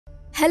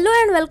Hello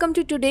and welcome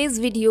to today's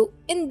video.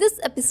 In this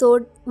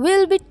episode,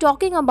 we'll be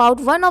talking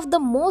about one of the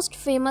most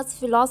famous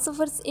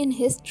philosophers in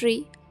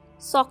history,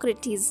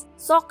 Socrates.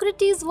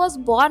 Socrates was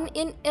born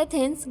in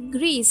Athens,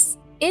 Greece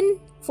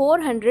in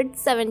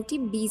 470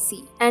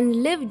 BC and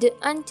lived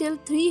until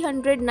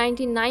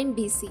 399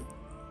 BC.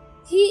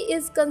 He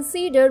is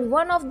considered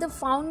one of the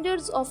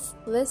founders of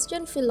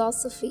Western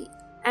philosophy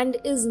and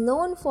is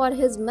known for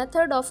his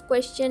method of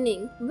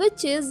questioning,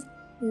 which is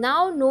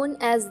now known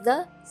as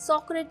the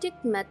Socratic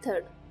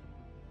method.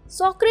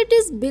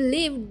 Socrates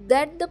believed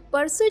that the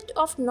pursuit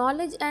of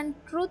knowledge and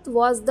truth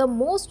was the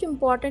most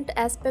important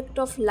aspect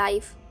of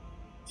life.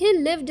 He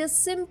lived a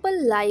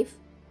simple life,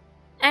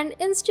 and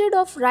instead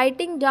of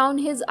writing down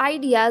his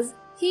ideas,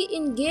 he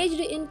engaged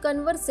in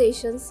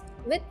conversations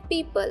with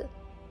people,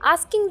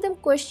 asking them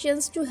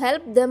questions to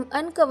help them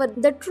uncover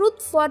the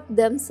truth for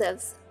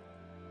themselves.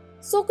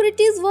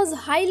 Socrates was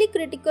highly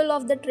critical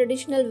of the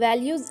traditional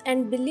values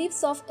and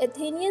beliefs of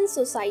Athenian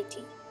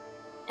society,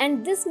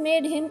 and this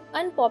made him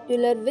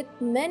unpopular with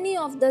many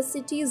of the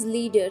city's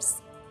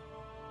leaders.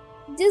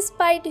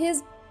 Despite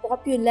his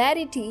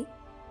popularity,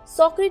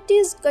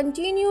 Socrates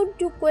continued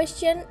to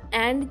question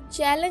and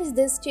challenge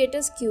the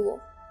status quo.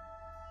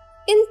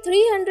 In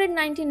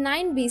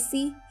 399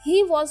 BC,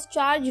 he was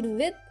charged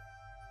with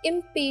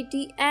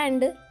impiety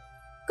and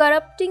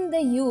corrupting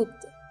the youth,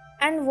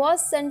 and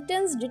was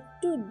sentenced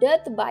to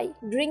death by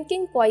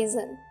drinking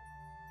poison.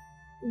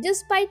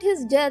 Despite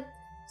his death,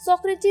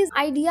 Socrates'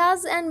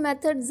 ideas and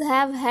methods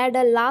have had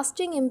a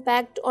lasting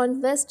impact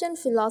on Western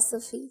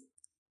philosophy.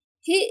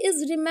 He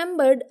is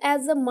remembered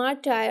as a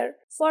martyr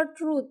for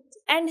truth,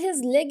 and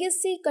his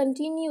legacy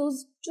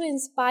continues to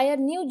inspire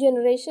new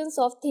generations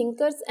of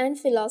thinkers and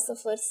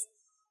philosophers.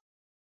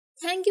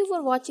 Thank you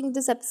for watching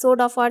this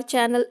episode of our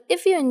channel.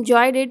 If you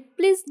enjoyed it,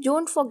 please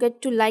don't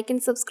forget to like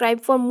and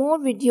subscribe for more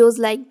videos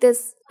like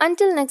this.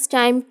 Until next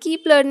time,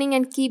 keep learning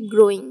and keep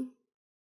growing.